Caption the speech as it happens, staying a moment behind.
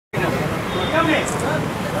சாலை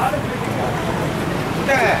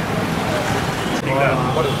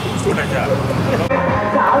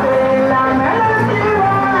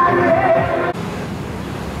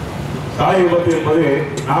விபத்து என்பது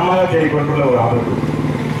நாம தேடிக்கொண்டுள்ள ஒரு ஆபத்து.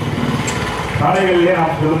 சாலைகளிலே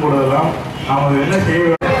நாம் செல்லும் பொழுதெல்லாம் நாம் என்ன செய்ய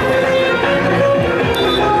வேண்டும்?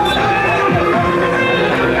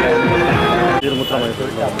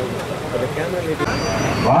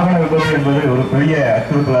 வாகன விபத்து என்பது ஒரு பெரிய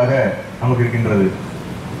அச்சுறுத்தலாக நமக்கு இருக்கின்றது.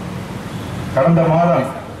 கடந்த மாதம்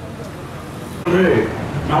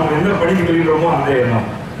நாம் என்ன பணிக்கு செல்கிறோமோ அந்த எண்ணம்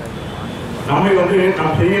நம்மை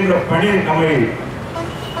நாம் செய்கின்ற பணி நம்மை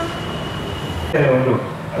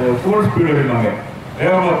ஃபுல் ஸ்பீடு இருக்காங்க.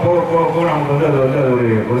 வேகமாக போக போக போக நமக்கு அது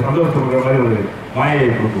ஒரு சந்தோஷப்படுற மாதிரி ஒரு மாயை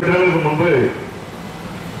கொடுக்கும். தினங்களுக்கு முன்பு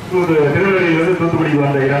திருநெல்வேலியிலிருந்து தூத்துக்குடிக்கு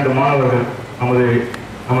வந்த 2 மாணவர்கள்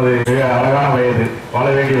நமது அழகான வயது, வாழ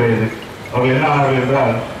வேண்டிய வயது. அவர்கள் என்ன ஆனார்கள்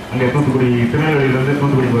என்றால், அங்கே திருநெல்வேலியிலிருந்து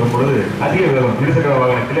தூத்துக்குடிக்கு வரும்பொழுது அதிக வேகம் இருசக்கர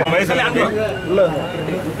வாகனத்தில்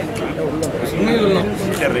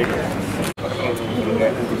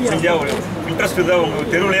இன்ட்ரெஸ்ட் தான் உங்கள்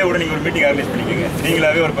தெருவிலேயே கூட நீங்கள் ஒரு மீட்டிங் ஆர்கனைஸ் பண்ணிக்கோங்க.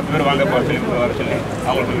 நீங்களாவே ஒரு 10 பேர் வாங்க சொல்லி வர சொல்லி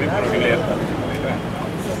அவங்களுக்கு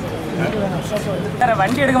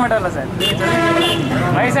வண்டி எடுக்க மாட்டார்ல சார்,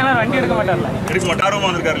 வயசான வண்டி எடுக்க மாட்டார்ல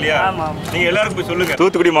வந்திருக்காரு இல்லையா? நீங்கள் எல்லாருக்கும் போய் சொல்லுங்கள்.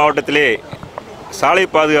 தூத்துக்குடி மாவட்டத்திலே சாலை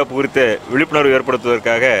பாதுகாப்பு குறித்த விழிப்புணர்வு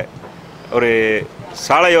ஏற்படுத்துவதற்காக ஒரு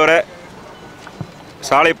சாலையோர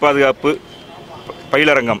சாலை பாதுகாப்பு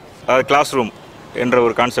பயிலரங்கம், அதாவது கிளாஸ் ரூம் என்ற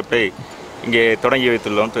ஒரு கான்செப்டை இங்கே தொடங்கி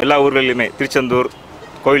வைத்துள்ளோம். எல்லா ஊர்களிலுமே திருச்செந்தூர்,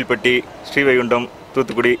 கோவில்பட்டி, ஸ்ரீவைகுண்டம்,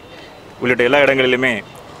 தூத்துக்குடி உள்ளிட்ட எல்லா இடங்களிலுமே,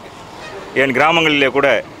 என் கிராமங்களிலே கூட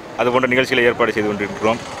அது போன்ற நிகழ்ச்சிகளை ஏற்பாடு செய்து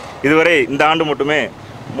கொண்டிருக்கிறோம். இதுவரை இந்த ஆண்டு மட்டுமே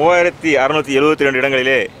 3672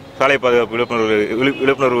 இடங்களிலே சாலை பாதுகாப்பு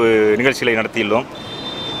விழிப்புணர்வு நிகழ்ச்சிகளை நடத்தியுள்ளோம்.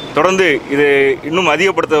 தொடர்ந்து இது இன்னும்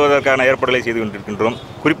அதிகப்படுத்துவதற்கான ஏற்பாடுகளை செய்து கொண்டிருக்கின்றோம்.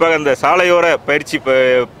 குறிப்பாக இந்த சாலையோர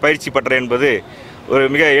பயிற்சி பட்டறை என்பது ஒரு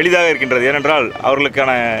மிக எளிதாக இருக்கின்றது. ஏனென்றால்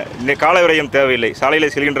அவர்களுக்கான கால விரயம் தேவையில்லை.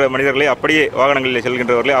 சாலையில் செல்கின்ற மனிதர்களை அப்படியே, வாகனங்களில்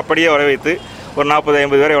செல்கின்றவர்களை அப்படியே வர வைத்து ஒரு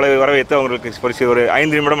 40-50 பேரை வர வைத்து அவங்களுக்கு ஒரு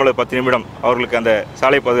 5 நிமிடம் அல்லது 10 நிமிடம் அவர்களுக்கு அந்த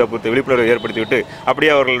சாலை பாதுகாப்பு விழிப்புணர்வை ஏற்படுத்திவிட்டு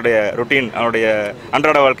அப்படியே அவர்களுடைய ரொட்டீன், அவருடைய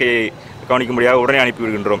அன்றாட வாழ்க்கையை கவனிக்கும்படியாக உடனே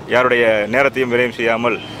அனுப்பிவிடுகின்றோம். யாருடைய நேரத்தையும் விரயம்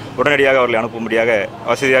செய்யாமல் உடனடியாக அவர்களை அனுப்பும்படியாக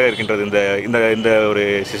வசதியாக இருக்கின்றது இந்த ஒரு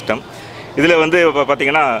சிஸ்டம். இதில் இப்போ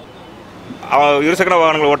பார்த்திங்கன்னா, இருசக்கர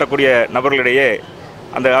வாகனங்கள் ஓட்டக்கூடிய நபர்களிடையே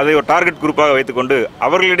அதை ஒரு டார்கெட் குரூப்பாக வைத்துக்கொண்டு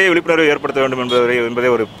அவர்களிடையே விழிப்புணர்வை ஏற்படுத்த வேண்டும் என்பதை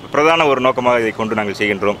ஒரு பிரதான ஒரு நோக்கமாக இதை கொண்டு நாங்கள்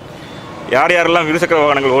செய்கின்றோம். யாரெல்லாம் இருசக்கர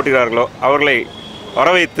வாகனங்கள் ஓட்டுகிறார்களோ அவர்களை வர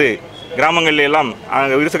வைத்து கிராமங்களிலெல்லாம்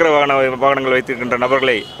இருசக்கர வாகனங்கள் வைத்திருக்கின்ற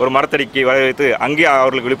நபர்களை ஒரு மரத்தடிக்கு வர வைத்து அங்கே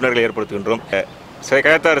அவர்களுக்கு விழிப்புணர்வுகளை ஏற்படுத்துகின்றோம்.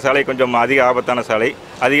 கயத்தாறு சாலை கொஞ்சம் அதிக ஆபத்தான சாலை,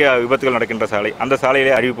 அதிக விபத்துகள் நடக்கின்ற சாலை. அந்த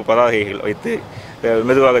சாலையிலே அறிவிப்பு பதாகைகள் வைத்து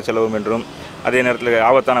மெதுவாக செல்லவும் என்றும், அதே நேரத்தில்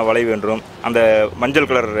ஆபத்தான வளைவு என்றும் அந்த மஞ்சள்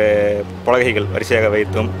கலர் பலகைகள் வரிசையாக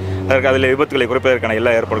வைத்தும் அதில் விபத்துகளை குறைப்பதற்கான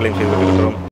எல்லா ஏற்பாடுகளையும் செய்து வருகின்றோம்.